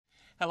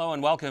Hello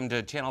and welcome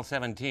to Channel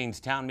 17's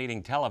Town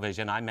Meeting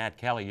Television. I'm Matt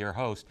Kelly, your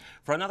host,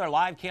 for another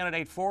live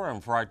candidate forum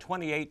for our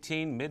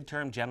 2018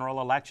 midterm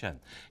general election.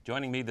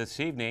 Joining me this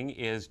evening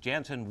is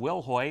Jansen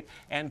Wilhoit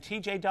and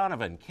TJ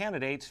Donovan,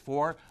 candidates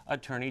for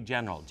Attorney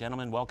General.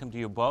 Gentlemen, welcome to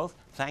you both.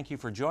 Thank you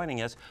for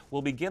joining us.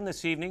 We'll begin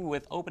this evening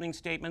with opening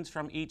statements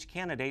from each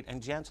candidate,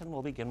 and Jansen,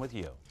 we'll begin with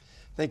you.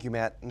 Thank you,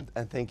 Matt,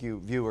 and thank you,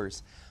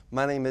 viewers.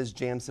 My name is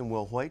Jansen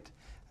Wilhoit,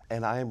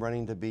 and I am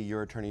running to be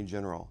your Attorney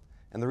General.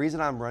 And the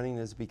reason I'm running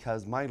is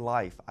because my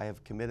life, I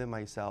have committed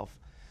myself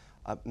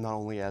not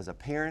only as a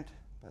parent,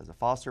 as a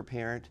foster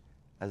parent,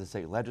 as a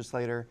state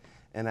legislator,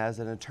 and as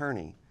an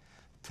attorney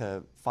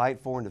to fight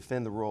for and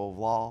defend the rule of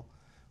law,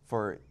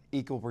 for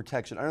equal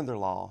protection under the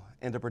law,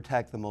 and to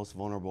protect the most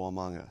vulnerable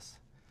among us.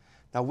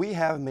 Now, we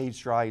have made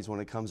strides when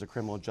it comes to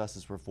criminal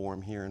justice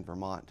reform here in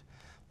Vermont,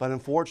 but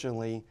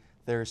unfortunately,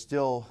 there is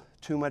still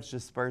too much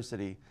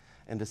disparity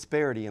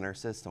in our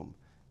system.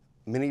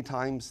 Many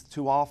times,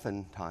 too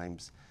often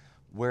times,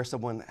 where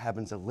someone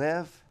happens to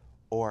live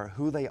or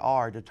who they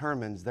are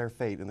determines their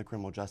fate in the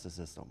criminal justice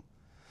system.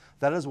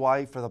 That is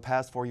why for the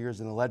past 4 years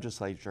in the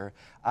legislature,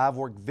 I've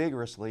worked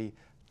vigorously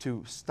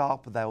to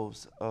stop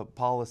those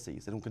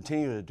policies and will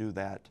continue to do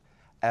that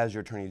as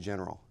your Attorney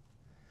General.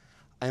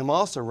 I am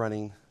also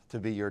running to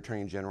be your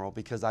Attorney General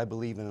because I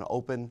believe in an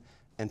open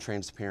and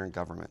transparent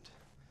government.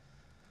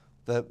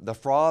 The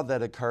fraud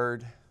that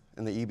occurred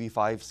in the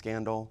EB-5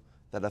 scandal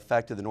that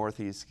affected the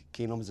Northeast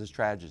Kingdom is a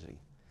tragedy.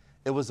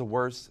 It was the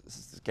worst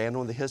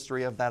scandal in the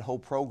history of that whole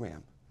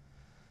program.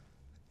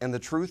 And the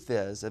truth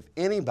is, if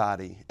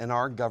anybody in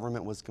our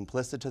government was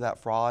complicit to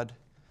that fraud,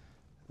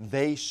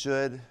 they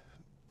should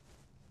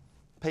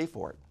pay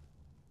for it.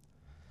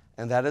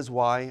 And that is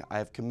why I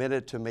have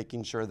committed to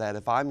making sure that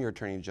if I'm your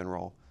Attorney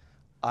General,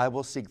 I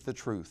will seek the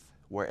truth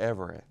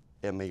wherever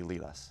it may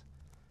lead us.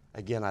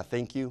 Again, I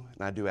thank you,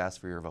 and I do ask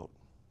for your vote.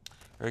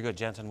 Very good,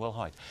 Jansen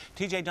Wilhoit.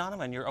 TJ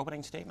Donovan, your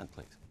opening statement,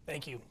 please.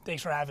 Thank you.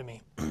 Thanks for having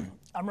me.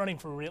 I'm running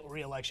for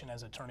re-election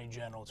as Attorney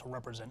General to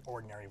represent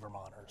ordinary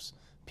Vermonters,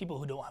 people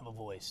who don't have a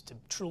voice, to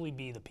truly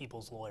be the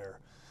people's lawyer.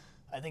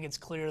 I think it's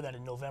clear that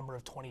in November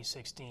of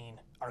 2016,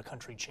 our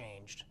country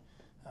changed.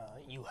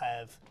 You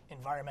have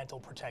environmental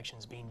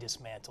protections being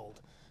dismantled.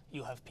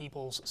 You have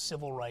people's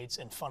civil rights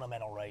and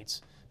fundamental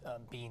rights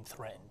being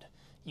threatened.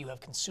 You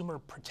have consumer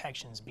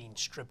protections being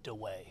stripped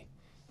away.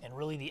 And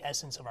really the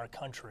essence of our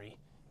country,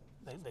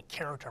 the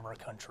character of our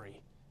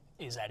country,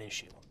 is at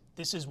issue.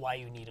 This is why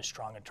you need a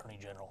strong Attorney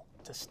General,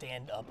 to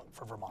stand up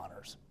for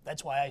Vermonters.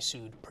 That's why I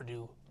sued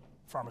Purdue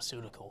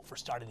Pharmaceutical for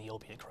starting the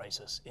opiate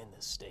crisis in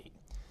this state.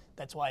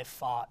 That's why I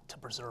fought to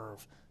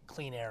preserve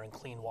clean air and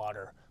clean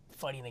water,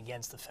 fighting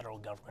against the federal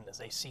government as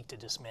they seek to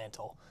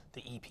dismantle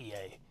the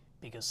EPA,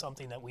 because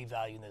something that we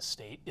value in this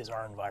state is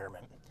our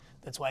environment.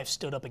 That's why I've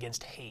stood up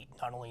against hate,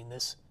 not only in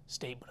this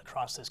state, but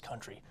across this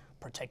country,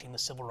 protecting the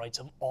civil rights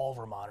of all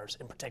Vermonters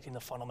and protecting the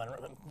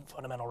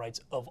fundamental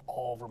rights of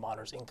all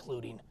Vermonters,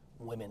 including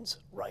women's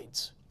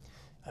rights.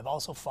 I've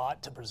also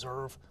fought to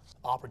preserve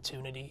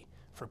opportunity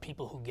for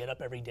people who get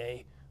up every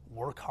day,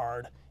 work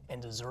hard,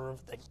 and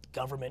deserve that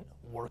government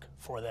work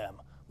for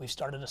them. We've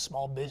started a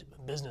small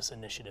business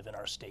initiative in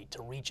our state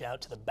to reach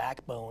out to the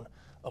backbone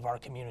of our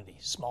community,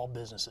 small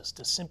businesses,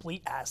 to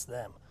simply ask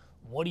them,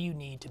 what do you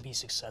need to be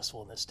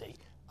successful in this state?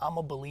 I'm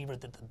a believer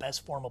that the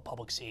best form of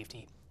public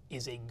safety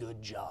is a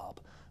good job.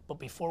 But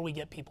before we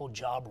get people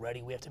job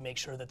ready, we have to make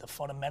sure that the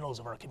fundamentals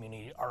of our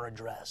community are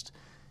addressed.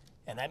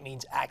 And that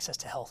means access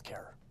to health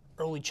care,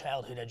 early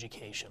childhood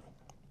education,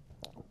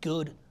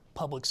 good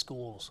public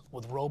schools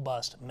with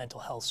robust mental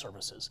health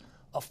services,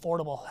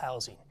 affordable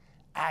housing,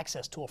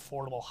 access to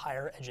affordable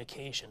higher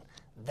education.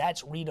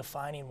 That's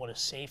redefining what a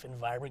safe and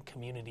vibrant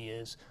community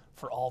is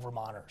for all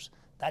Vermonters.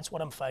 That's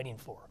what I'm fighting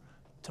for,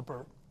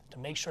 to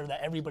make sure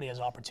that everybody has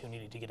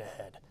opportunity to get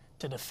ahead,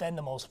 to defend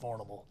the most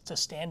vulnerable, to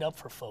stand up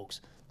for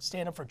folks,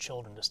 stand up for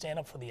children, to stand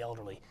up for the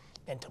elderly,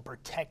 and to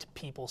protect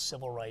people's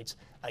civil rights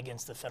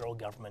against the federal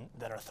government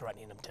that are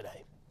threatening them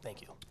today. Thank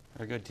you.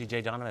 Very good,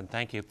 TJ Donovan,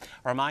 thank you.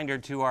 A reminder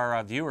to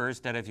our viewers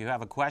that if you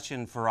have a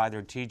question for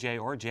either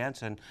TJ or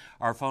Jansen,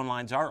 our phone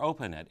lines are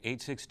open at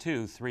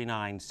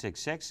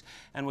 862-3966,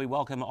 and we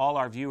welcome all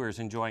our viewers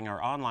enjoying our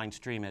online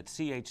stream at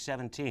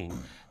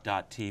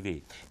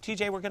ch17.tv.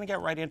 TJ, we're going to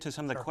get right into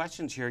some of the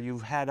questions here.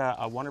 You've had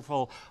a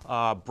wonderful,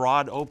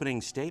 broad opening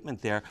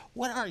statement there.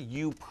 What are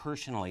you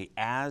personally,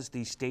 as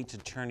the state's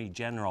Attorney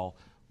General,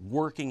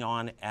 working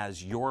on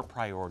as your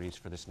priorities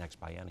for this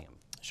next biennium?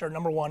 Sure.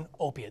 Number one,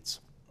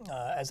 opiates.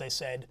 As I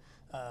said,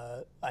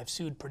 I've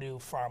sued Purdue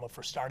Pharma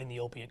for starting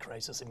the opiate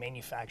crisis and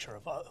manufacture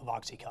of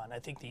OxyContin. I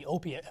think the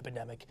opiate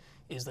epidemic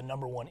is the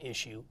number one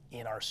issue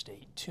in our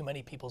state. Too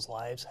many people's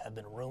lives have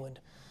been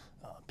ruined.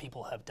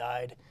 People have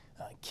died.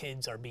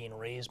 Kids are being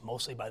raised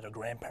mostly by their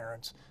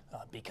grandparents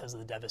because of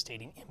the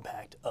devastating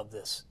impact of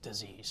this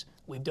disease.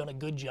 We've done a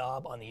good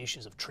job on the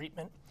issues of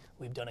treatment.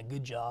 We've done a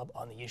good job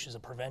on the issues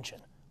of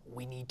prevention.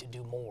 We need to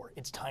do more.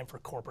 It's time for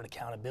corporate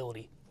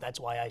accountability. That's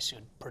why I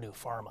sued Purdue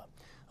Pharma.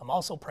 I'm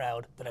also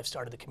proud that I've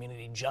started the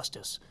community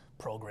justice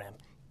program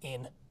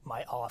in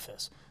my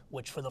office,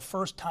 which for the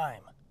first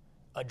time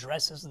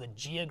addresses the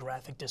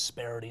geographic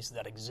disparities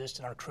that exist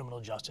in our criminal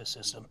justice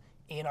system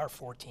in our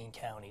 14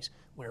 counties.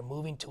 We're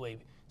moving to a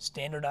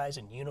standardized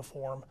and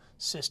uniform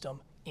system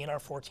in our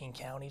 14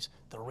 counties.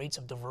 The rates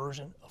of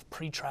diversion of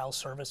pretrial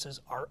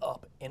services are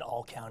up in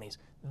all counties.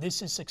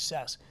 This is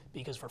success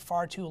because for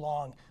far too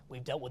long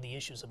we've dealt with the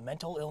issues of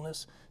mental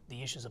illness,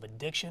 the issues of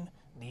addiction,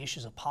 the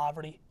issues of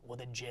poverty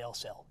with a jail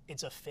cell.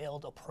 It's a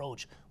failed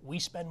approach. We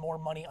spend more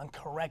money on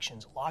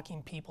corrections,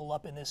 locking people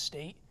up in this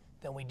state,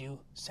 than we do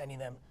sending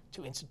them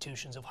to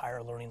institutions of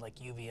higher learning like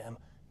UVM,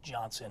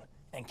 Johnson,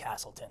 and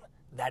Castleton.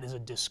 That is a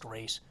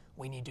disgrace.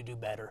 We need to do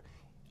better.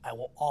 I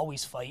will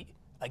always fight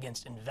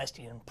against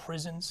investing in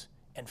prisons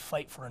and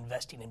fight for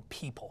investing in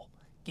people,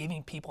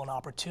 giving people an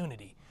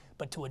opportunity.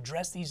 But to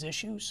address these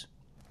issues,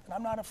 and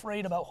I'm not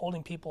afraid about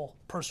holding people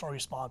personally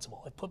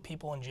responsible. I've put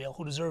people in jail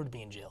who deserve to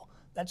be in jail.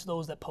 That's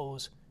those that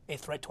pose a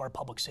threat to our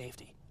public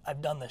safety.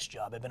 I've done this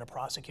job. I've been a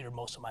prosecutor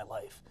most of my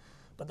life.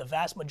 But the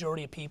vast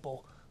majority of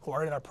people who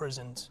are in our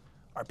prisons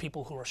are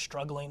people who are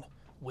struggling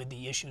with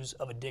the issues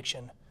of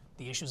addiction,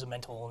 the issues of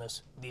mental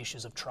illness, the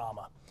issues of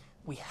trauma.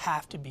 We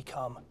have to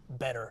become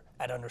better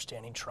at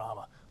understanding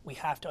trauma. We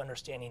have to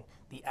understanding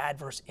the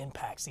adverse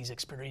impacts these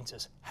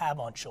experiences have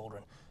on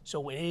children.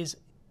 So it is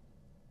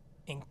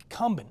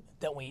incumbent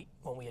that when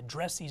we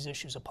address these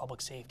issues of public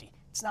safety,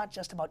 it's not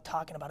just about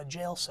talking about a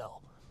jail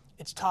cell.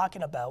 It's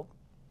talking about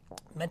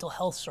mental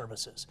health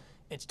services.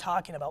 It's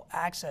talking about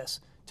access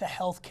to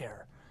health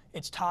care.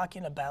 It's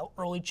talking about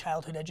early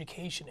childhood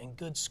education and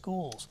good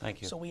schools.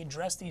 Thank you. So we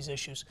address these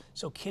issues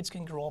so kids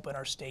can grow up in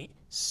our state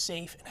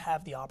safe and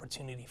have the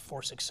opportunity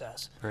for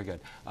success. Very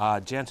good.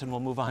 Jansen, we'll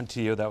move on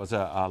to you. That was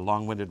a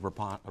long-winded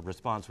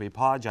response. We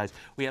apologize.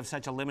 We have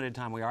such a limited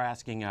time. We are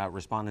asking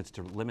respondents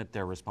to limit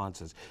their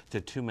responses to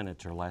 2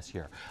 minutes or less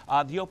here.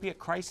 The opiate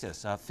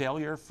crisis, a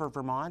failure for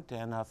Vermont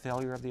and a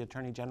failure of the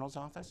Attorney General's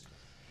office?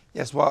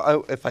 Yes,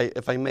 well,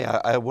 if I may,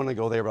 I want to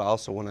go there, but I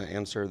also want to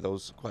answer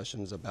those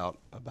questions about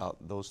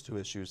those two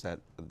issues that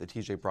the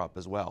TJ brought up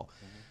as well.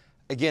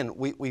 Mm-hmm.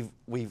 Again,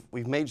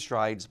 we've made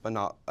strides, but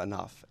not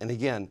enough. And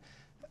again,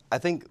 I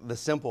think the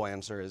simple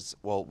answer is,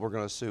 well, we're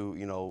going to sue,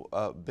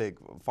 big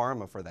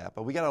pharma for that.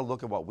 But we got to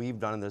look at what we've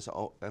done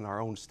in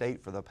our own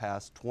state for the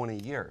past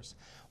 20 years.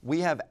 We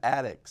have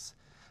addicts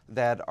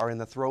that are in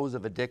the throes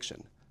of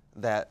addiction,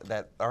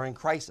 that are in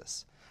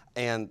crisis,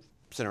 and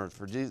Center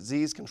for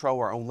Disease Control,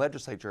 our own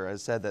legislature,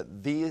 has said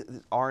that these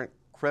aren't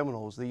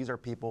criminals, these are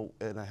people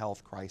in a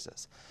health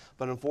crisis.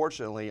 But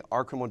unfortunately,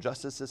 our criminal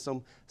justice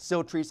system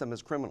still treats them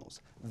as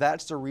criminals.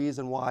 That's the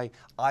reason why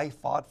I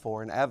fought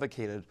for and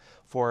advocated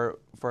for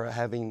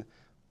having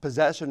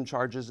possession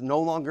charges no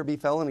longer be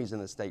felonies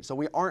in the state. So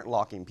we aren't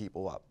locking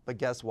people up. But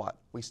guess what?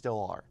 We still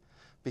are.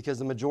 Because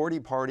the majority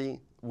party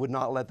would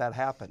not let that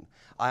happen.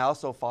 I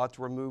also fought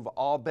to remove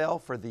all bail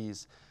for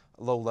these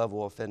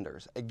low-level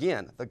offenders.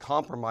 Again, the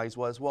compromise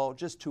was, well,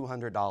 just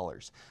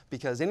 $200,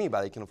 because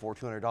anybody can afford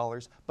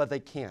 $200, but they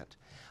can't.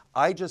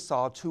 I just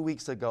saw 2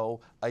 weeks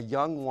ago a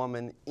young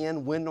woman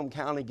in Windham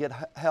County get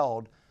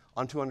held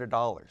on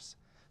 $200.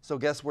 So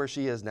guess where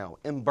she is now?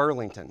 In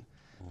Burlington.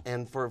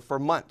 And for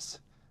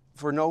months,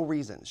 for no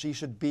reason. She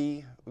should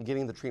be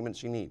getting the treatment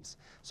she needs.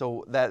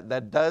 So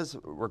that does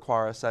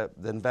require us to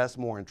invest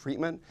more in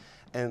treatment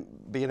and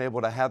being able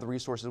to have the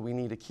resources we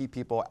need to keep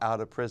people out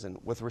of prison.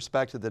 With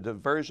respect to the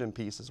diversion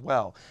piece as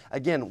well,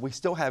 again, we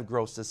still have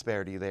gross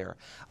disparity there.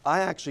 I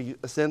actually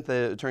sent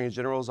the Attorney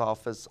General's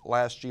office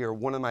last year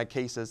one of my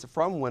cases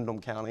from Windham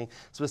County,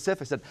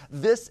 specifically said,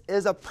 this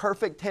is a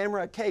perfect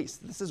Tamarack case.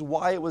 This is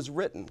why it was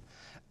written.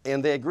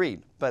 And they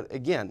agreed. But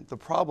again, the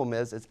problem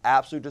is it's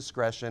absolute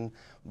discretion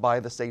by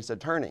the state's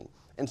attorney.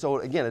 And so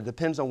again, it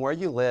depends on where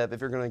you live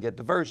if you're going to get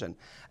diversion.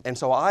 And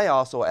so I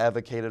also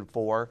advocated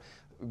for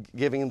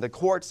giving the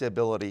courts the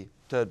ability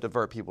to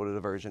divert people to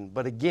diversion.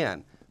 But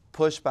again,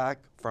 pushback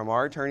from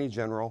our Attorney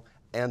General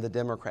and the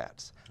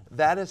Democrats.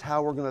 That is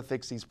how we're going to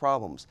fix these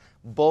problems.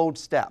 Bold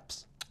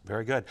steps.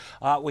 Very good.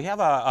 We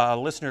have a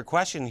listener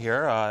question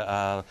here.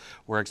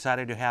 We're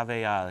excited to have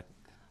a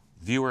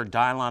viewer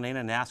dial on in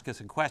and ask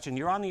us a question.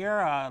 You're on the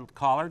air,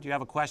 caller. Do you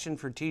have a question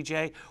for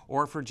TJ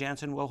or for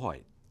Jansen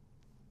Wilhoit?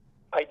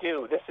 I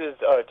do. This is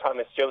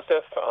Thomas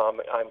Joseph.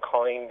 I'm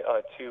calling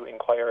to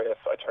inquire if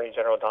Attorney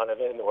General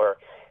Donovan or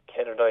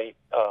candidate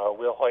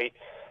Wilhoit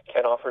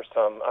can offer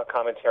some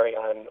commentary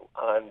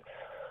on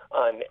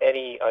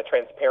any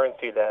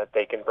transparency that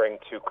they can bring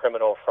to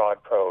criminal fraud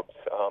probes.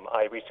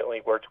 I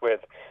recently worked with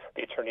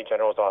the Attorney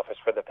General's office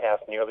for the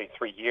past nearly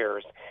 3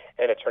 years,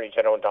 and Attorney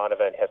General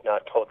Donovan has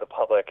not told the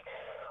public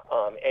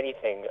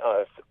anything.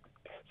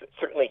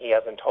 Certainly he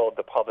hasn't told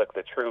the public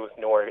the truth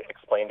nor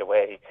explained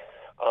away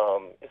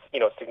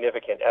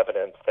significant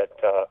evidence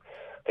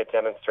that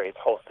demonstrates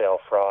wholesale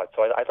fraud.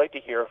 So I'd like to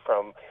hear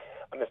from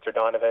Mr.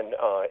 Donovan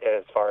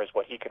as far as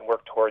what he can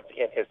work towards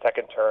in his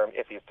second term,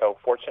 if he's so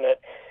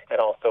fortunate, and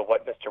also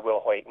what Mr.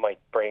 Wilhoit might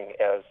bring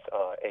as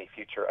a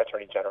future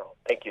Attorney General.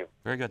 Thank you.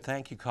 Very good.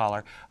 Thank you,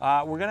 caller.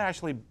 We're going to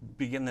actually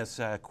begin this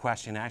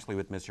question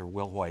with Mr.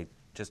 Wilhoit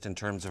just in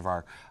terms of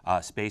our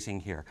spacing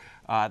here.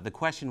 The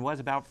question was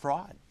about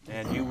fraud,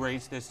 and you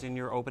raised this in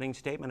your opening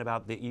statement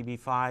about the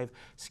EB-5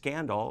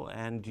 scandal,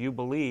 and you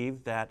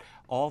believe that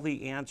all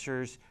the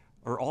answers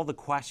or all the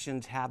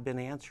questions have been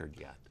answered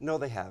yet? No,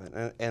 they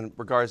haven't. And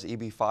regards to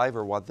EB-5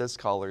 or what this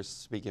caller is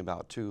speaking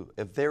about too,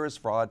 if there is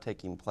fraud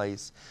taking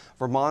place,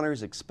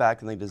 Vermonters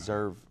expect and they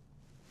deserve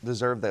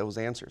those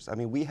answers. I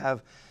mean, we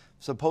have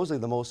supposedly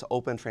the most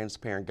open,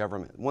 transparent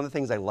government. One of the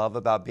things I love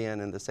about being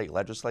in the state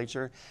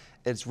legislature,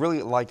 it's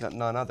really like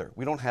none other.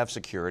 We don't have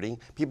security.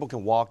 People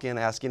can walk in,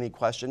 ask any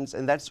questions,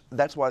 and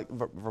that's what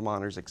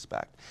Vermonters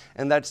expect.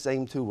 And that's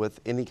same too with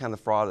any kind of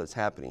fraud that's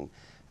happening.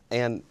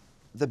 And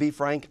to be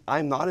frank,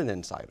 I'm not an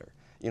insider.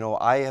 You know,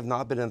 I have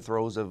not been in the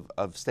throes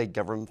of state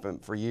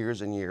government for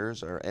years and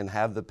years, and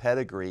have the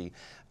pedigree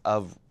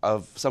of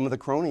some of the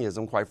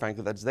cronyism, quite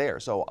frankly, that's there.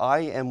 So I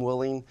am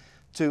willing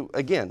to,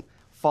 again,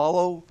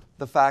 follow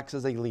the facts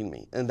as they lead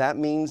me. And that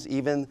means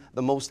even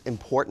the most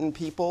important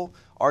people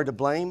are to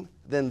blame,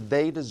 then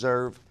they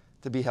deserve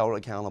to be held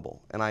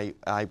accountable. And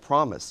I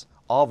promise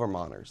all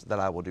Vermonters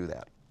that I will do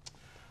that.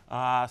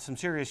 Some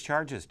serious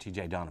charges,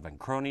 T.J. Donovan.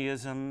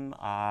 Cronyism,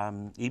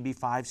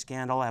 EB-5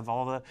 scandal, have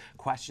all the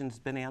questions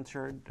been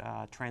answered?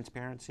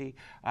 Transparency?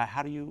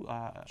 How do you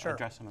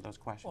address some of those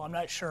questions? Well, I'm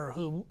not sure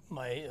who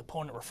my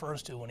opponent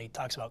refers to when he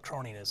talks about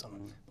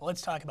cronyism, but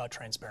let's talk about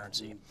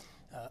transparency.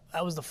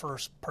 I was the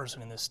first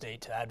person in this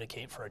state to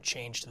advocate for a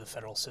change to the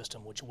federal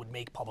system which would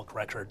make public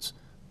records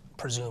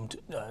presumed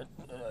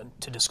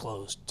to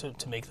disclose,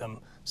 to make them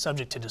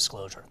subject to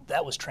disclosure.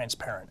 That was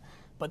transparent.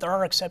 But there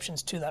are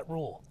exceptions to that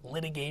rule.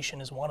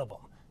 Litigation is one of them.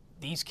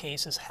 These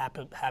cases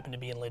happen to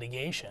be in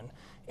litigation,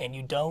 and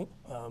you don't,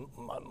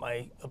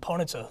 my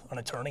opponent's an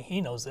attorney, he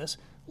knows this.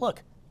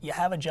 Look, you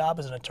have a job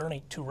as an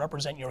attorney to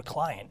represent your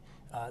client.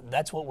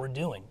 That's what we're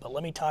doing. But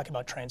let me talk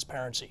about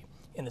transparency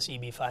in this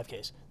EB-5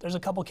 case. There's a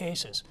couple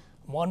cases.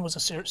 One was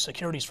a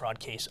securities fraud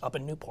case up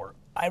in Newport.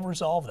 I've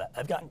resolved that.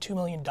 I've gotten $2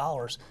 million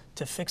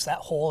to fix that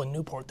hole in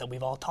Newport that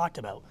we've all talked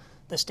about.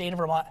 The state of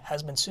Vermont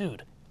has been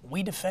sued.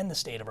 We defend the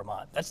state of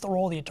Vermont. That's the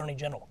role of the Attorney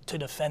General, to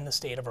defend the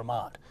state of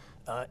Vermont.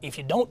 If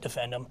you don't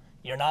defend them,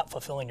 you're not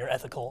fulfilling your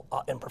ethical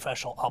and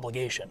professional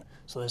obligation.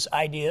 So this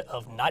idea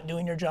of not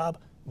doing your job,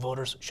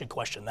 voters should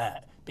question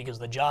that, because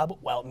the job,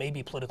 while it may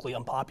be politically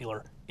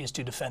unpopular, is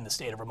to defend the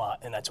state of Vermont,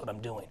 and that's what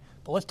I'm doing.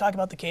 But let's talk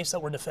about the case that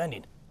we're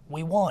defending.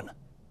 We won.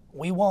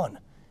 We won.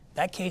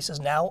 That case is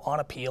now on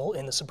appeal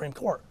in the Supreme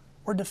Court.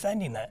 We're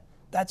defending that.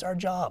 That's our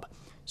job.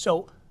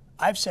 So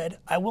I've said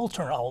I will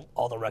turn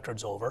all the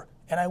records over,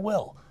 and I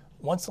will,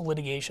 once the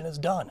litigation is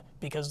done,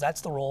 because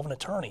that's the role of an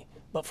attorney.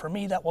 But for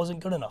me, that wasn't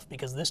good enough,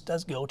 because this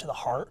does go to the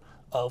heart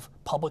of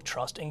public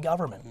trust in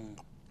government.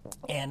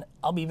 And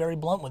I'll be very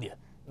blunt with you.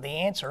 The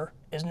answer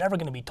is never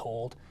going to be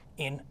told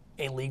in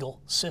a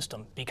legal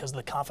system because of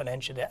the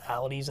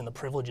confidentialities and the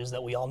privileges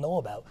that we all know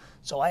about.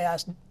 So I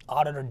asked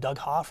Auditor Doug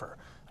Hoffer,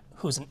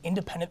 who's an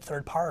independent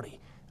third party,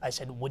 I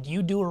said, would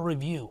you do a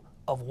review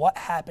of what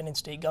happened in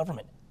state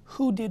government?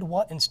 Who did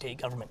what in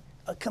state government?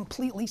 A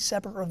completely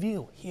separate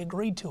review. He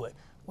agreed to it.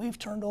 We've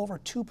turned over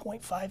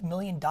 2.5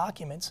 million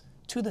documents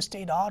to the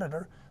state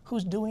auditor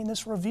who's doing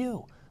this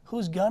review,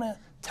 who's gonna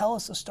tell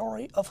us the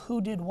story of who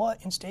did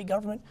what in state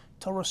government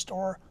to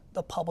restore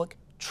the public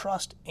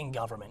trust in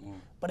government.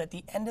 But at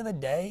the end of the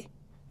day,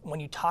 when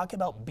you talk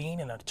about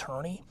being an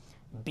attorney,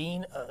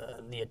 being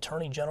the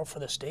Attorney General for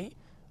the state,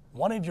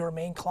 one of your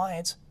main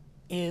clients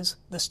is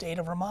the state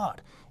of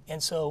Vermont.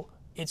 And so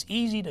it's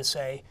easy to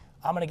say,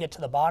 I'm going to get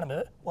to the bottom of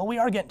it. Well, we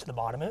are getting to the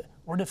bottom of it.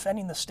 We're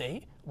defending the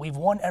state. We've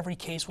won every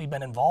case we've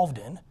been involved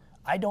in.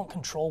 I don't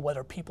control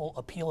whether people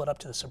appeal it up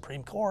to the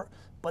Supreme Court,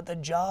 but the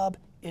job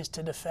is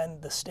to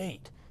defend the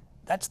state.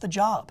 That's the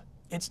job.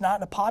 It's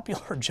not a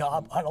popular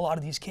job on a lot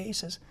of these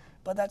cases,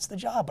 but that's the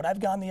job. But I've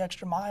gone the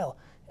extra mile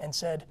and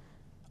said,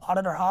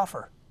 Auditor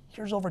Hoffer,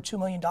 here's over 2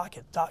 million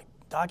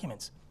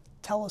documents.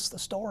 Tell us the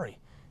story.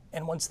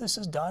 And once this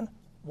is done,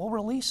 we'll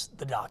release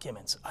the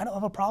documents. I don't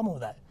have a problem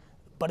with that.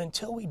 But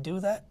until we do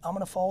that, I'm going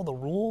to follow the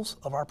rules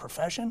of our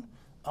profession.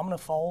 I'm going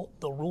to follow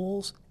the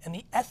rules and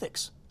the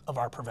ethics of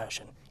our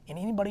profession. And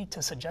anybody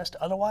to suggest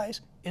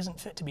otherwise isn't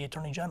fit to be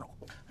Attorney General.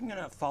 I'm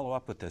going to follow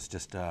up with this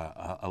just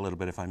a little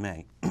bit, if I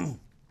may.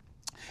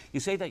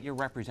 You say that you're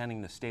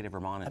representing the state of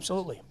Vermont.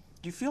 Absolutely.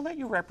 Do you feel that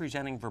you're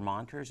representing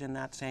Vermonters in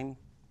that same?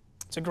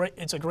 It's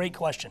a great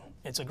question.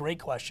 It's a great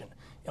question.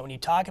 And when you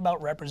talk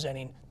about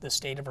representing the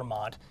state of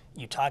Vermont,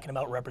 you're talking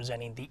about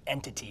representing the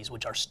entities,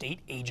 which are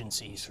state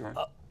agencies. Sure.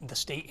 The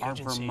state Are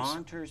agencies.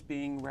 Vermonters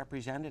being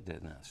represented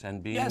in this?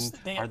 And being, Yes,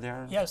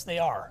 Yes, they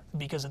are.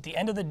 Because at the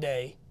end of the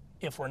day,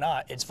 if we're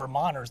not, it's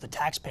Vermonters, the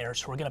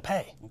taxpayers, who are going to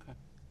pay. Okay.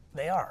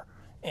 They are.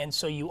 And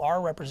so you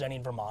are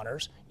representing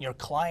Vermonters. Your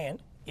client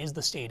is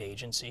the state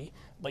agency,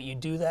 but you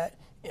do that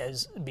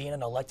as being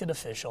an elected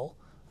official,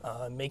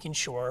 making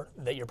sure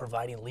that you're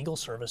providing legal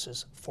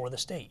services for the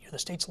state. You're the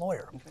state's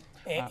lawyer.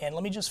 Okay. And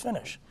let me just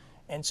finish.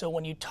 And so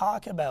when you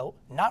talk about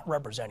not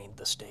representing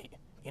the state,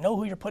 you know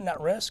who you're putting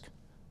at risk?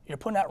 You're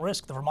putting at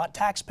risk the Vermont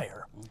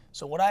taxpayer.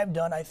 So what I've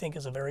done, I think,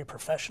 is a very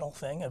professional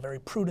thing, a very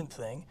prudent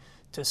thing,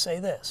 to say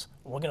this: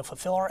 we're going to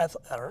fulfill our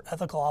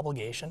ethical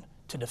obligation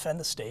to defend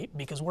the state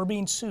because we're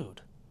being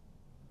sued.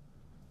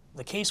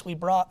 The case we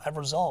brought, I've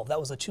resolved. That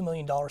was a $2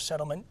 million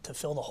settlement to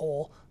fill the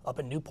hole up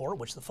in Newport,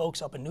 which the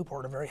folks up in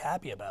Newport are very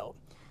happy about.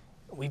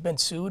 We've been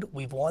sued,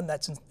 we've won,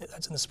 that's in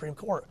the Supreme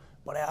Court.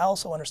 But I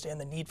also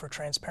understand the need for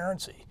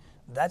transparency.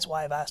 That's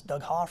why I've asked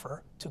Doug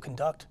Hoffer to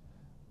conduct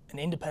an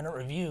independent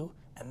review,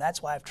 and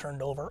that's why I've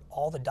turned over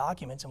all the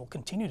documents and will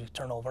continue to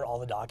turn over all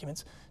the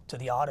documents to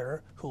the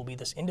auditor, who will be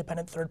this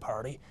independent third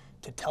party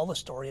to tell the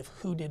story of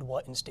who did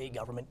what in state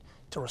government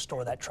to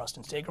restore that trust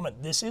in state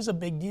government. This is a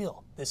big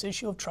deal. This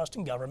issue of trust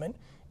in government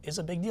is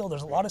a big deal.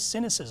 There's a lot of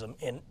cynicism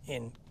in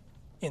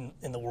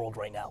the world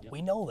right now. Yep.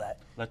 We know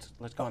that.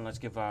 Let's go on. Let's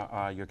give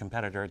your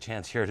competitor a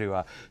chance here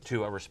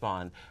to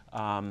respond.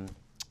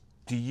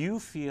 Do you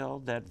feel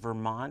that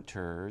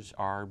Vermonters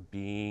are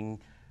being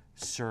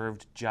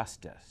served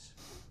justice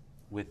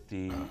with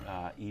the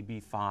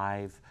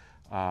EB-5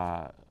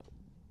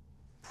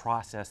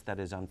 process that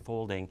is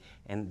unfolding,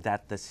 and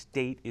that the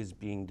state is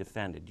being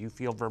defended? Do you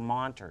feel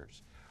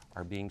Vermonters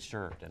are being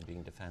served and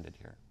being defended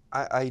here?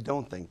 I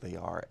don't think they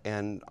are.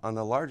 And on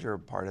the larger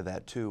part of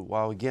that too,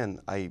 while again,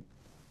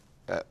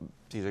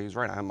 TJ is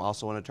right, I'm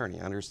also an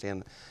attorney. I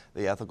understand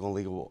the ethical and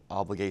legal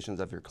obligations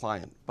of your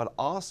client, but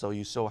also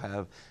you still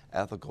have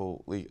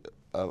ethical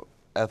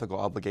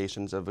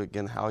obligations of,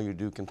 again, how you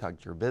do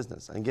conduct your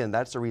business. And again,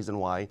 that's the reason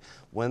why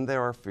when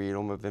there are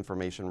freedom of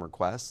information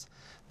requests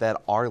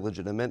that are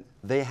legitimate,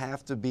 they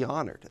have to be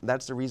honored.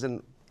 That's the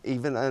reason,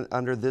 even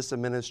under this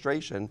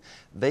administration,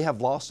 they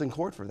have lost in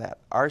court for that.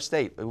 Our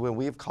state, when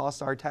we have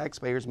cost our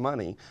taxpayers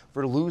money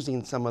for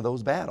losing some of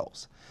those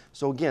battles.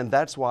 So again,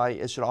 that's why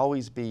it should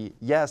always be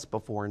yes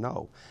before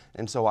no.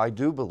 And so I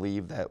do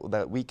believe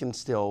that we can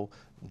still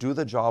do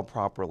the job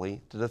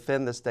properly to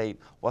defend the state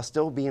while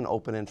still being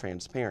open and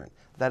transparent.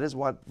 That is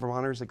what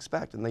Vermonters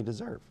expect and they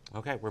deserve.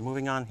 Okay, we're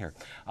moving on here.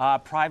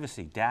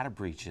 Privacy, data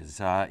breaches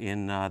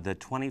in the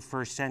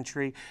 21st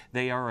century,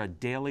 they are a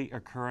daily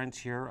occurrence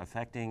here,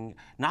 affecting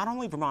not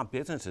only Vermont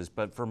businesses,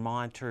 but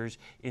Vermonters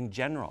in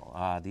general.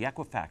 The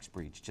Equifax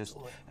breach, just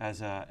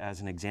as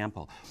an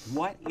example.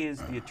 What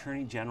is the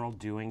Attorney General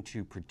doing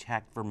to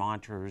protect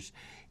Vermonters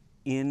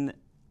in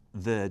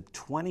the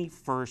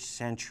 21st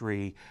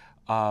century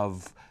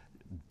of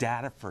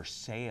data for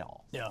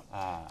sale? Yeah,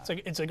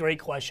 it's a great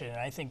question, and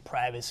I think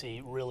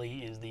privacy really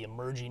is the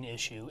emerging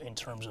issue in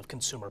terms of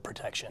consumer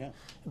protection. Yeah.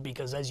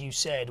 Because as you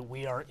said,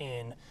 we are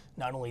in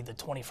not only the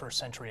 21st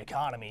century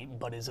economy,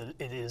 but it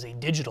is a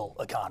digital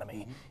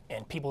economy,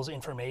 and people's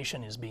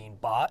information is being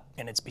bought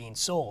and it's being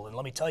sold. And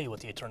let me tell you what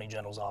the Attorney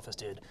General's office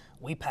did.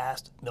 We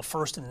passed the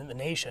first in the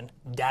nation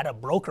data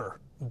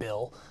broker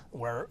bill,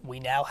 where we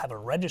now have a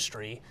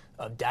registry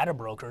of data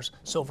brokers,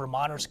 so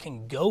Vermonters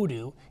can go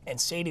to and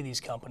say to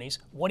these companies,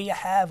 what do you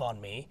have on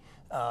me,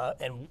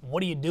 and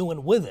what are you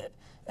doing with it?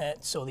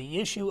 And so the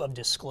issue of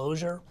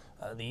disclosure,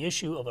 the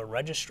issue of a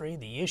registry,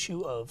 the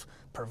issue of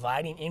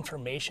providing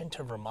information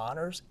to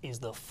Vermonters is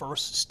the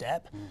first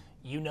step.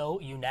 You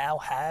now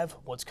have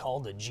what's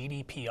called the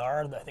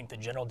GDPR, I think the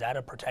General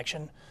Data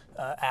Protection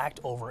Act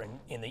over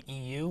in the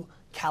EU.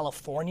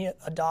 California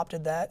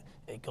adopted that.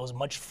 It goes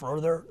much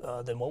further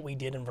than what we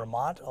did in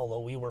Vermont, although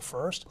we were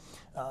first.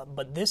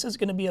 But this is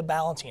going to be a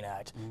balancing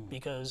act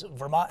because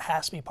Vermont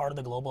has to be part of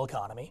the global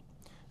economy.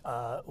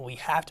 We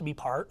have to be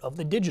part of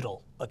the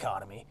digital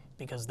economy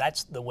because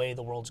that's the way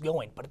the world's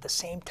going. But at the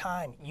same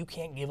time, you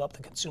can't give up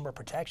the consumer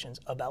protections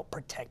about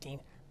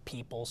protecting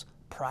people's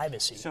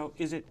privacy. So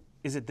is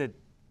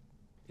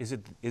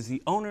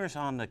the onus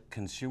on the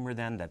consumer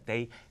then that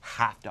they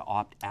have to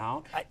opt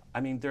out?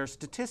 I mean, there are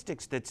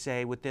statistics that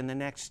say within the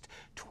next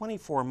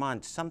 24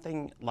 months,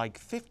 something like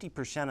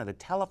 50% of the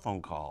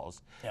telephone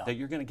calls that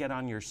you're going to get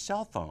on your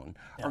cell phone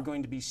are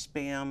going to be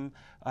spam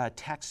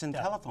texts and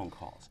telephone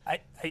calls. I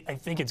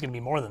think it's going to be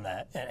more than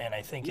that, and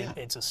I think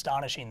it's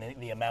astonishing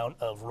the amount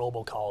of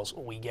robocalls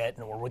we get,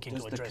 and we're looking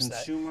to address that.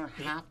 Does the consumer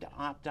have to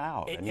opt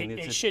out?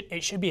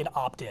 It should be an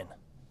opt-in.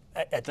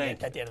 At the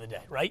end of the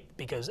day, right?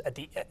 Because at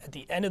the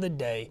end of the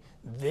day,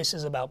 this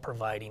is about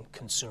providing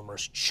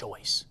consumers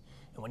choice.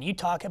 And when you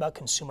talk about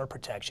consumer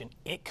protection,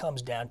 it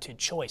comes down to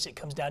choice. It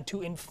comes down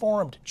to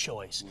informed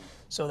choice.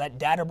 So that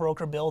data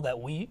broker bill that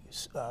we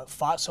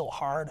fought so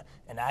hard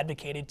and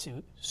advocated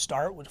to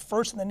start with,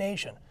 first in the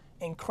nation,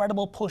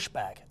 incredible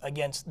pushback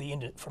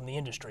from the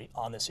industry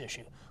on this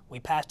issue. We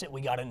passed it,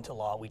 we got it into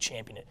law, we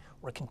championed it.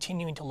 We're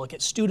continuing to look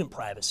at student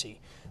privacy.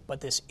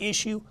 But this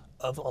issue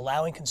of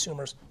allowing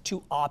consumers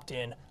to opt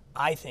in,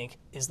 I think,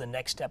 is the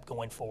next step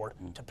going forward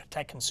to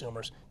protect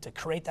consumers, to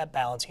create that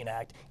balancing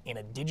act in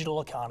a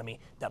digital economy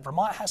that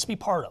Vermont has to be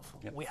part of.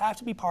 Yep. We have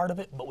to be part of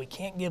it, but we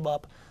can't give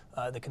up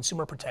the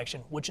consumer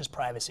protection, which is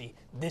privacy.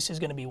 This is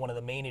going to be one of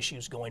the main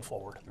issues going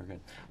forward. Very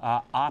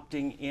good.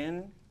 Opting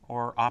in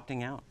or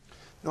opting out?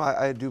 No,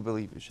 I do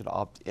believe you should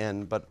opt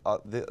in, but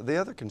the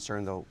other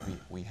concern, though,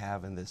 we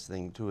have in this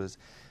thing, too, is,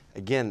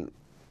 again,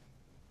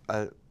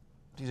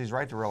 TJ's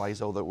right to realize,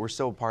 though, that we're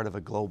still part of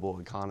a global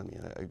economy,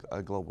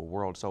 a global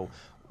world. So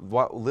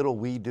what little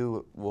we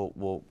do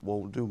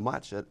will do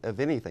much, if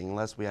anything,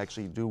 unless we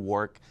actually do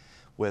work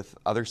with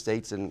other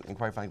states and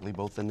quite frankly,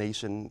 both the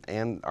nation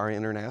and our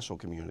international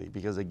community.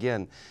 Because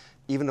again,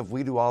 even if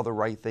we do all the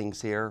right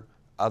things here,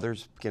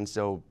 others can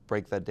still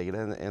break that data,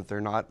 and if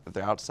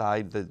they're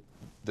outside the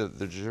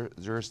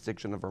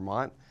jurisdiction of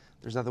Vermont,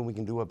 there's nothing we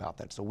can do about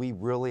that. So we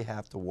really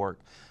have to work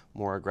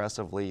more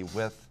aggressively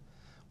with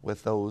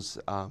those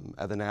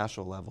at the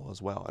national level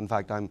as well. In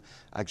fact, I'm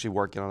actually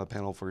working on a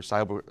panel for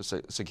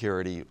cyber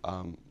security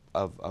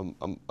of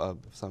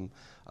some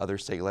other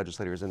state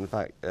legislators. And in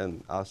fact,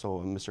 and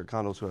also Mr.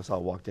 Condos, who I saw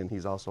walked in,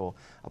 he's also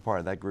a part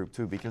of that group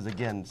too. Because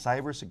again,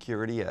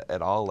 cybersecurity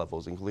at all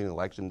levels, including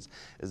elections,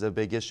 is a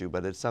big issue.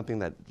 But it's something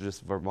that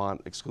just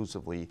Vermont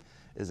exclusively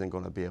isn't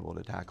going to be able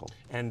to tackle.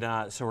 And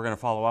so we're going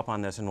to follow up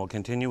on this, and we'll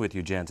continue with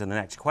you, Jensen. The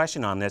next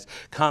question on this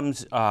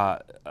comes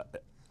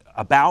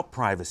about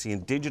privacy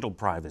and digital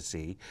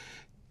privacy.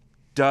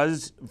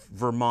 Does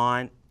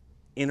Vermont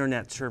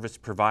internet service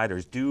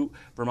providers, do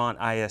Vermont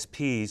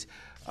ISPs,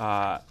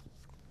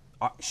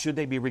 should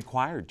they be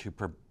required to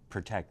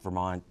protect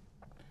Vermont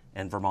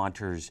and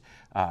Vermonters'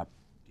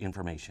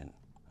 information?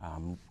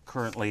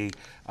 Currently,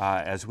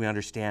 as we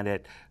understand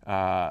it,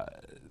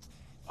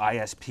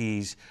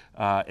 ISPs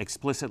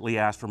explicitly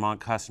ask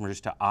Vermont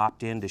customers to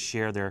opt in to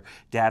share their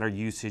data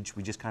usage.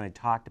 We just kind of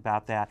talked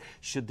about that.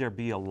 Should there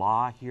be a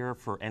law here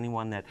for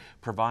anyone that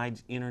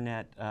provides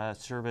internet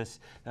service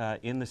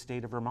in the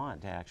state of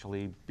Vermont to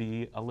actually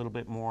be a little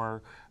bit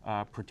more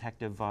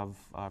protective of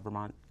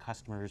Vermont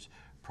customers'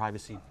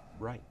 privacy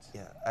rights?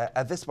 Yeah,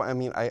 at this point, I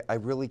mean, I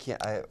really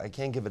can't, I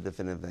can't give a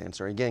definitive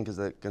answer. Again, because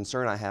the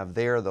concern I have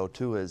there, though,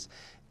 too, is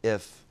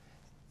if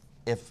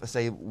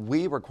say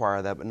we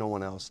require that but no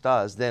one else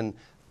does, then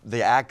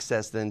the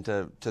access then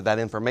to that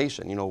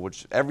information, you know,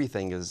 which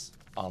everything is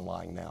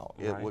online now,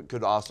 right, it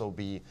could also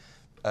be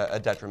a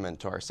detriment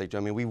to our safety.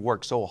 I mean, we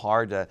work so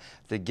hard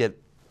to get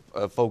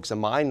folks in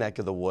my neck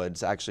of the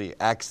woods actually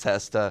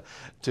access to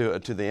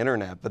the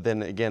internet, but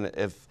then again,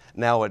 if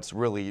now it's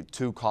really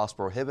too cost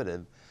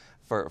prohibitive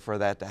for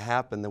that to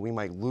happen, then we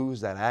might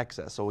lose that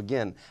access. So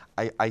again,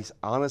 I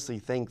honestly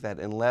think that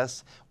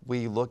unless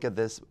we look at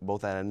this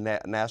both at a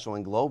national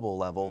and global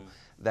level,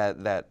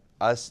 that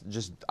us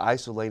just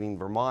isolating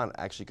Vermont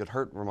actually could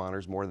hurt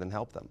Vermonters more than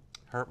help them.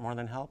 Hurt more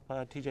than help,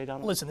 TJ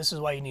Donovan? Listen, this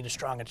is why you need a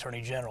strong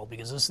attorney general,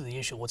 because this is the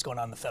issue of what's going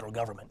on in the federal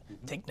government.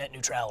 Take net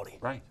neutrality.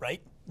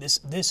 Right? This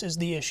is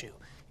the issue.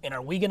 And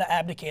are we going to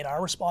abdicate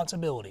our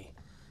responsibility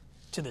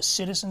to the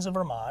citizens of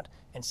Vermont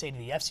and say to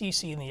the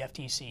FCC and the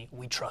FTC,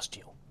 we trust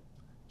you?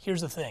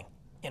 Here's the thing.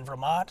 In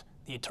Vermont,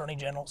 the Attorney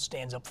General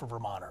stands up for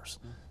Vermonters.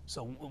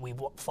 So we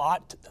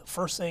fought. The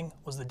first thing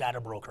was the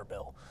data broker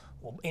bill.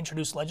 We'll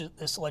introduce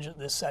this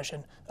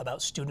session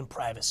about student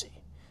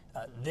privacy.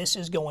 This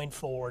is going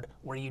forward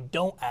where you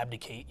don't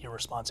abdicate your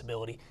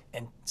responsibility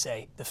and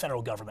say the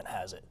federal government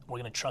has it. We're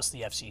going to trust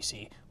the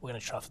FCC. We're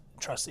going to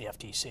trust the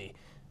FTC.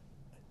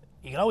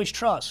 You can always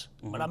trust,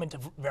 but I'm into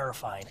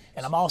verifying,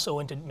 and I'm also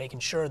into making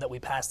sure that we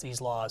pass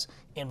these laws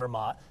in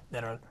Vermont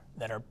that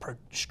are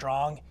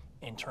strong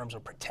in terms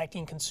of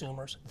protecting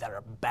consumers, that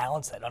are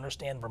balanced, that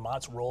understand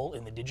Vermont's role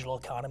in the digital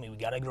economy. We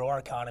got to grow our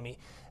economy,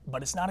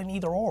 but it's not an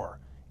either or.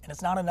 And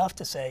it's not enough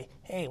to say,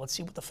 hey, let's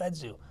see what the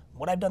feds do.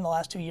 What I've done the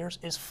last 2 years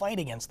is fight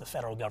against the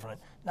federal government,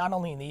 not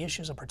only in the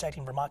issues of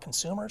protecting Vermont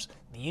consumers,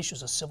 the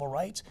issues of civil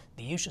rights,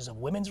 the issues of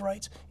women's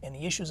rights, and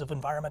the issues of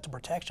environmental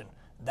protection.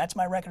 That's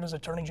my record as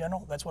Attorney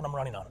General. That's what I'm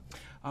running on.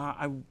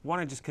 I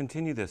want to just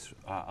continue this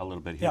a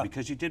little bit here,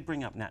 because you did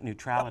bring up net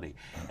neutrality.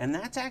 And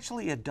that's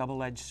actually a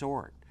double-edged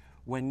sword.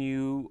 When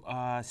you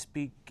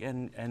speak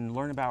and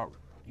learn about,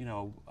 you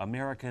know,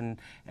 American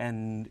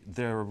and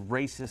their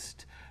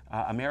racist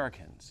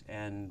Americans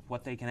and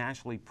what they can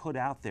actually put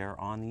out there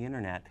on the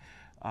internet.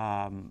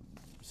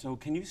 So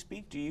can you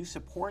speak, do you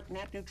support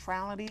net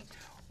neutrality,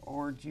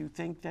 or do you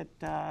think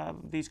that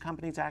these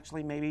companies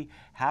actually maybe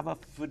have a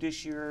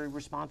fiduciary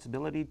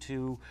responsibility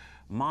to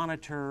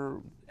monitor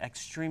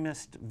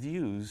extremist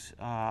views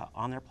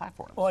on their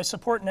platform? Well, I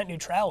support net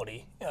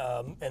neutrality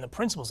and the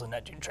principles of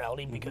net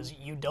neutrality because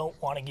you don't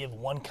want to give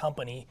one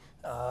company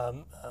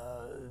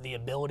the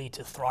ability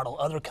to throttle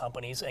other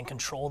companies and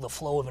control the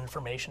flow of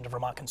information to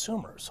Vermont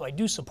consumers. So I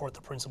do support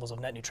the principles of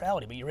net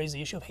neutrality, but you raise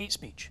the issue of hate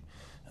speech.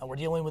 We're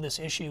dealing with this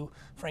issue,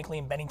 frankly,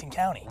 in Bennington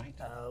County.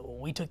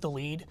 We took the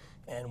lead,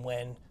 and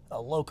when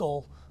a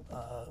local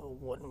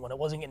when it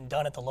wasn't getting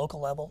done at the local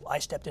level, I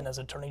stepped in as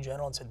Attorney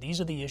General and said, these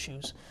are the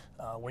issues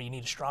where you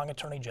need a strong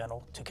Attorney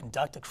General to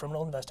conduct a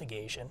criminal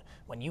investigation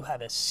when you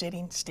have a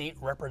sitting state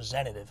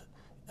representative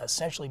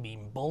essentially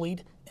being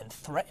bullied and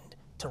threatened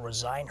to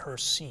resign her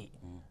seat.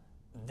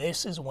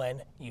 This is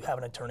when you have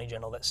an Attorney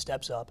General that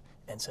steps up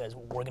and says,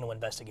 we're going to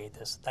investigate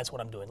this. That's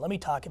what I'm doing. Let me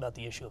talk about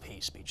the issue of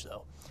hate speech,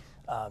 though.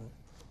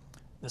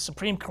 The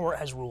Supreme Court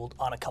has ruled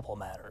on a couple of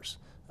matters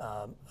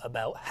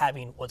about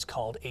having what's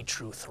called a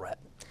true threat.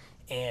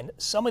 And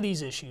some of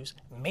these issues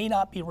may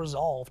not be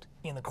resolved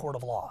in the court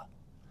of law.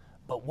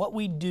 But what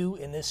we do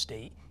in this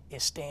state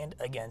is stand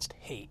against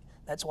hate.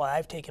 That's why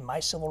I've taken my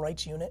civil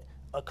rights unit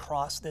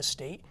across this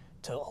state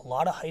to a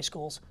lot of high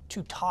schools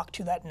to talk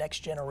to that next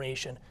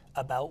generation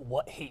about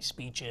what hate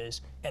speech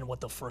is and what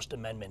the First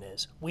Amendment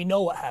is. We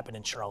know what happened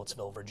in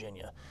Charlottesville,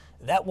 Virginia.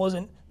 That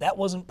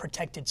wasn't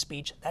protected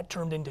speech. That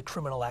turned into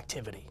criminal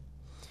activity.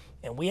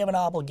 And we have an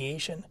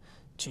obligation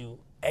to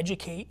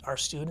educate our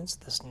students,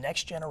 this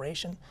next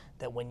generation,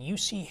 that when you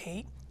see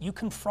hate, you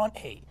confront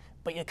hate,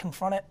 but you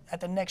confront it at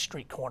the next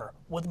street corner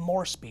with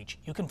more speech.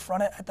 You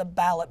confront it at the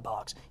ballot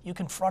box. You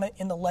confront it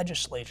in the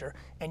legislature,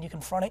 and you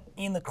confront it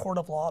in the court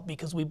of law,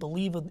 because we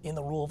believe in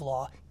the rule of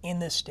law in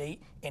this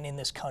state and in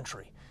this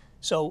country.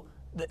 So,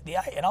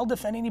 and I'll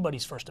defend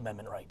anybody's First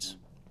Amendment rights,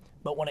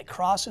 but when it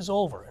crosses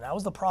over, and I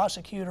was the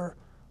prosecutor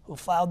who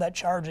filed that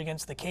charge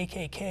against the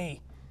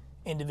KKK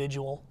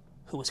individual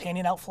who was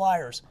handing out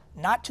flyers,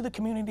 not to the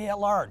community at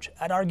large,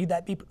 I'd argue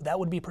that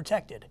would be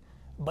protected,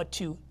 but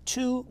to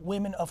 2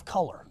 women of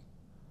color.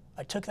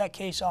 I took that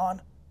case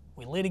on,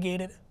 we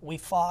litigated, we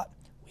fought,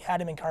 we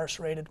had him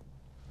incarcerated.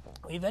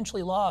 We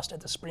eventually lost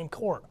at the Supreme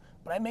Court,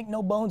 but I make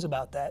no bones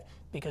about that,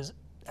 because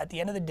at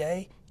the end of the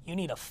day, you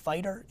need a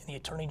fighter in the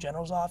Attorney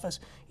General's office.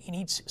 You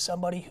need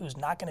somebody who's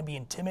not going to be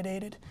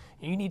intimidated.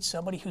 You need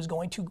somebody who's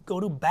going to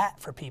go to bat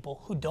for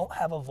people who don't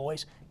have a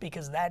voice,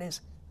 because that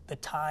is the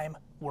time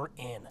we're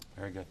in.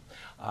 Very good.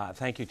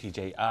 Thank you,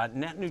 TJ.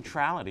 Net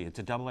neutrality, it's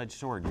a double-edged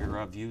sword.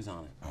 Your views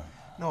on it?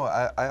 No,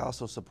 I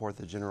also support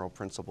the general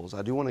principles.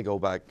 I do want to go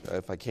back,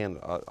 if I can,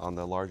 on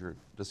the larger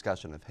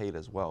discussion of hate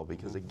as well,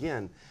 because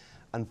again,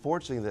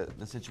 unfortunately,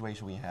 the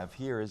situation we have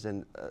here is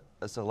in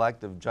a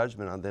selective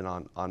judgment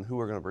on who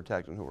we're going to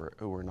protect and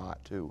who we're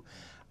not too.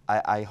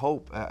 I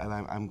hope, and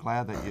I'm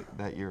glad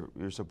that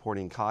you're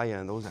supporting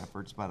Kaya in those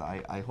efforts, but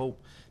I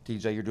hope,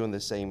 TJ, you're doing the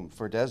same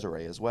for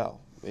Desiree as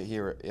well,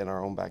 here in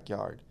our own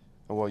backyard.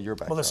 Well, your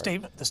backyard. Well,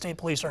 the state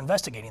police are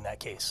investigating that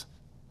case.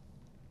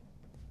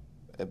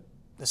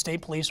 The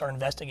state police are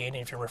investigating.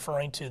 If you're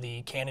referring to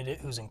the candidate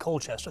who's in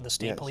Colchester, the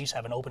state police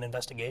have an open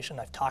investigation.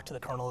 I've talked to the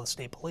colonel of the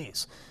state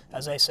police.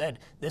 As I said,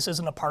 this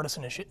isn't a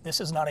partisan issue. This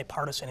is not a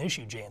partisan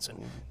issue,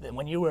 Jansen.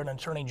 When you were an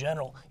attorney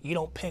general, you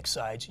don't pick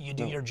sides. You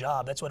do your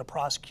job. That's what a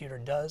prosecutor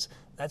does.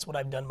 That's what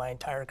I've done my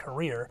entire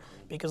career.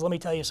 Because let me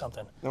tell you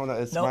something. No,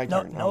 it's my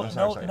turn.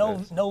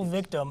 No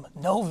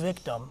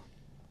victim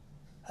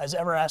has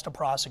ever asked a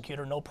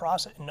prosecutor. No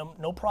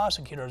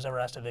prosecutor has ever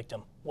asked a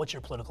victim, "What's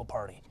your political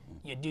party?"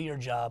 You do your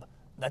job.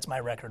 That's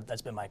my record.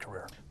 That's been my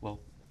career. Well,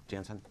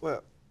 Jansen?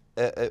 Well,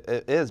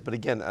 it is, but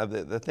again,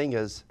 the thing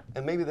is,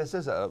 and maybe this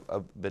is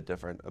a bit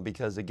different,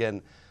 because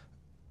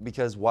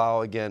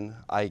while, again,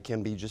 I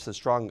can be just as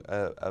strong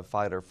a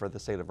fighter for the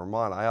state of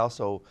Vermont, I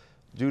also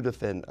do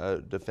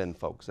defend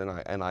folks,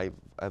 and I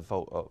have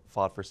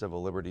fought for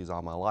civil liberties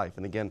all my life.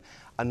 And again,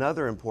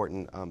 another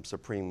important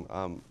Supreme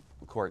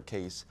Court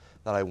case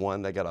that I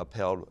won that got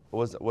upheld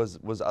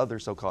was other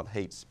so-called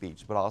hate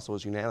speech, but also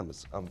was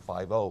unanimous,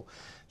 5-0,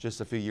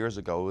 just a few years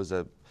ago.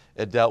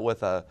 It dealt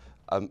with a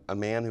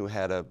man who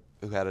had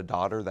a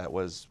daughter that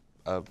was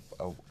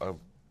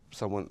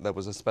someone that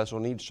was a special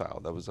needs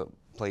child, that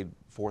played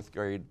 4th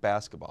grade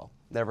basketball,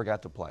 never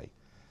got to play,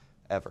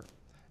 ever.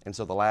 And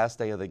so the last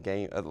day of the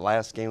game,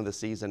 last game of the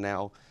season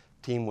now,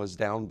 team was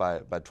down by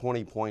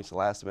 20 points, the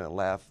last minute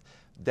left.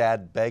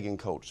 Dad begging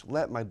coach,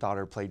 let my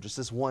daughter play just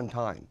this one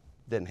time.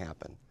 Didn't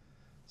happen.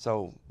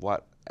 So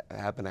what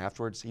happened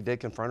afterwards? He did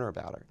confront her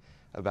about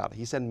it.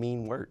 He said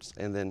mean words,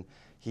 and then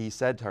he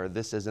said to her,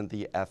 "This isn't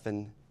the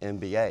effing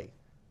NBA."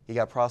 He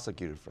got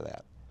prosecuted for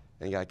that,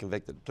 and he got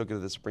convicted. Took it to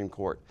the Supreme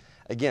Court.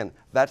 Again,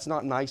 that's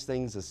not nice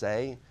things to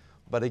say,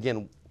 but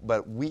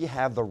we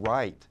have the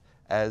right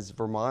as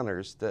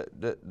Vermonters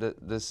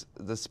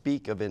to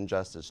speak of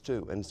injustice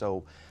too. And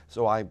so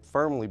I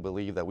firmly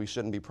believe that we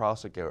shouldn't be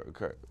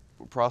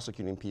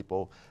prosecuting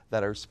people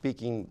that are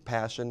speaking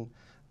passion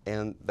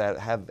and that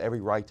have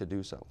every right to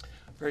do so.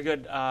 Very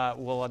good.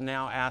 We'll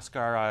now ask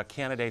our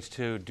candidates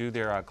to do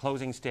their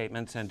closing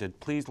statements and to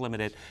please limit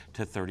it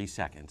to 30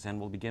 seconds. And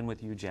we'll begin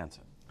with you,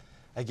 Jansen.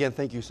 Again,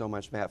 thank you so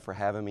much, Matt, for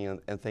having me,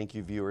 and thank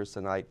you, viewers,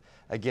 tonight.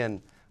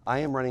 Again, I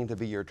am running to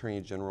be your Attorney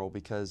General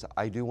because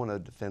I do want to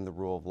defend the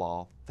rule of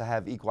law, to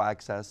have equal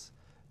access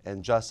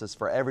and justice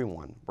for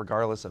everyone,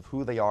 regardless of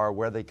who they are,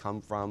 where they come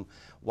from,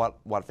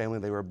 what family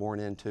they were born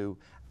into,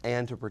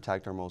 and to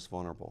protect our most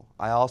vulnerable.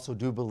 I also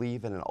do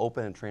believe in an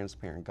open and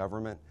transparent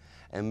government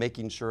and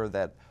making sure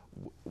that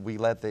we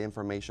let the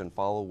information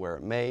follow where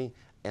it may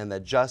and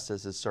that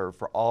justice is served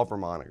for all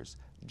Vermonters,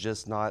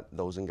 just not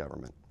those in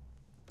government.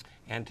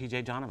 And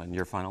TJ Donovan,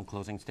 your final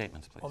closing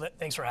statements, please. Well,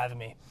 thanks for having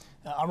me.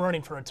 I'm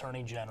running for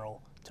Attorney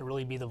General to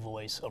really be the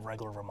voice of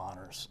regular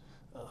Vermonters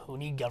who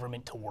need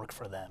government to work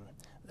for them.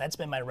 That's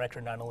been my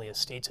record not only as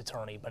state's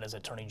attorney, but as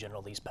Attorney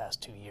General these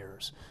past 2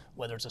 years.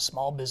 Whether it's a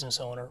small business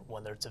owner,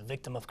 whether it's a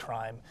victim of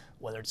crime,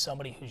 whether it's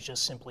somebody who's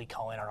just simply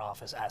calling our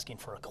office asking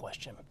for a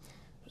question.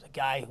 There's a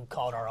guy who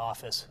called our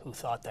office who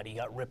thought that he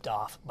got ripped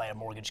off by a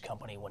mortgage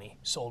company when he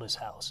sold his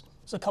house.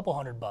 It's a couple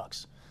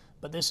 $100.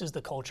 But this is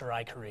the culture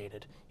I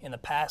created. In the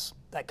past,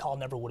 that call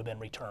never would have been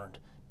returned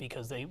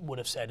because they would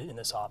have said in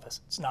this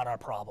office, it's not our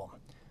problem.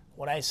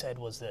 What I said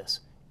was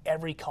this: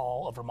 every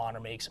call a Vermonter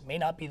makes may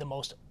not be the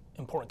most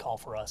important call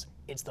for us.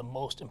 It's the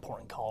most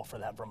important call for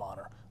that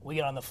Vermonter. We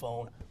get on the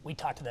phone, we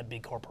talk to that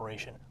big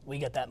corporation, we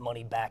get that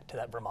money back to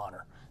that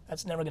Vermonter.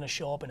 That's never going to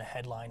show up in a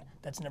headline.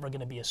 That's never going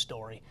to be a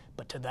story.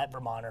 But to that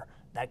Vermonter,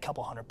 that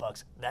couple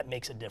 $100, that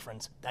makes a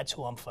difference. That's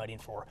who I'm fighting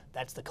for.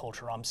 That's the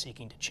culture I'm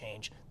seeking to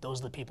change. Those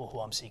are the people who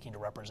I'm seeking to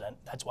represent.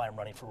 That's why I'm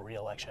running for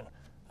re-election.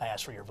 I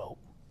ask for your vote.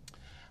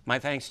 My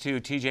thanks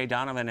to TJ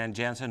Donovan and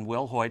Jansen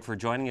Wilhoit for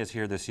joining us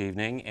here this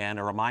evening, and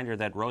a reminder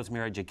that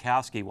Rosemary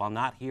Jakowski, while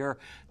not here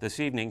this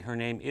evening, her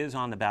name is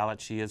on the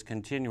ballot. She is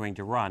continuing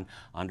to run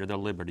under the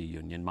Liberty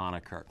Union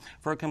moniker.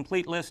 For a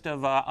complete list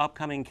of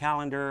upcoming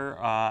calendar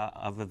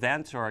of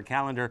events or a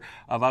calendar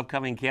of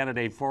upcoming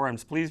candidate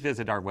forums, please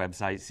visit our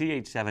website,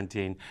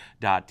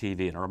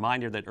 ch17.tv. And a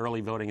reminder that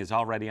early voting is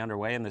already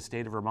underway in the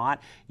state of Vermont.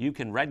 You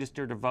can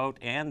register to vote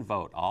and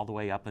vote all the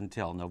way up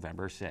until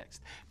November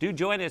 6th. Do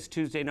join us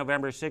Tuesday,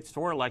 November 6th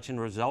for election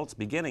results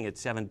beginning at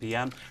 7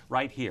 p.m.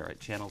 right here at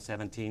Channel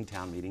 17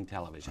 Town Meeting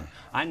Television.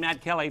 I'm Matt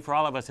Kelly. For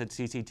all of us at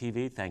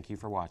CCTV, thank you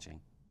for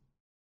watching.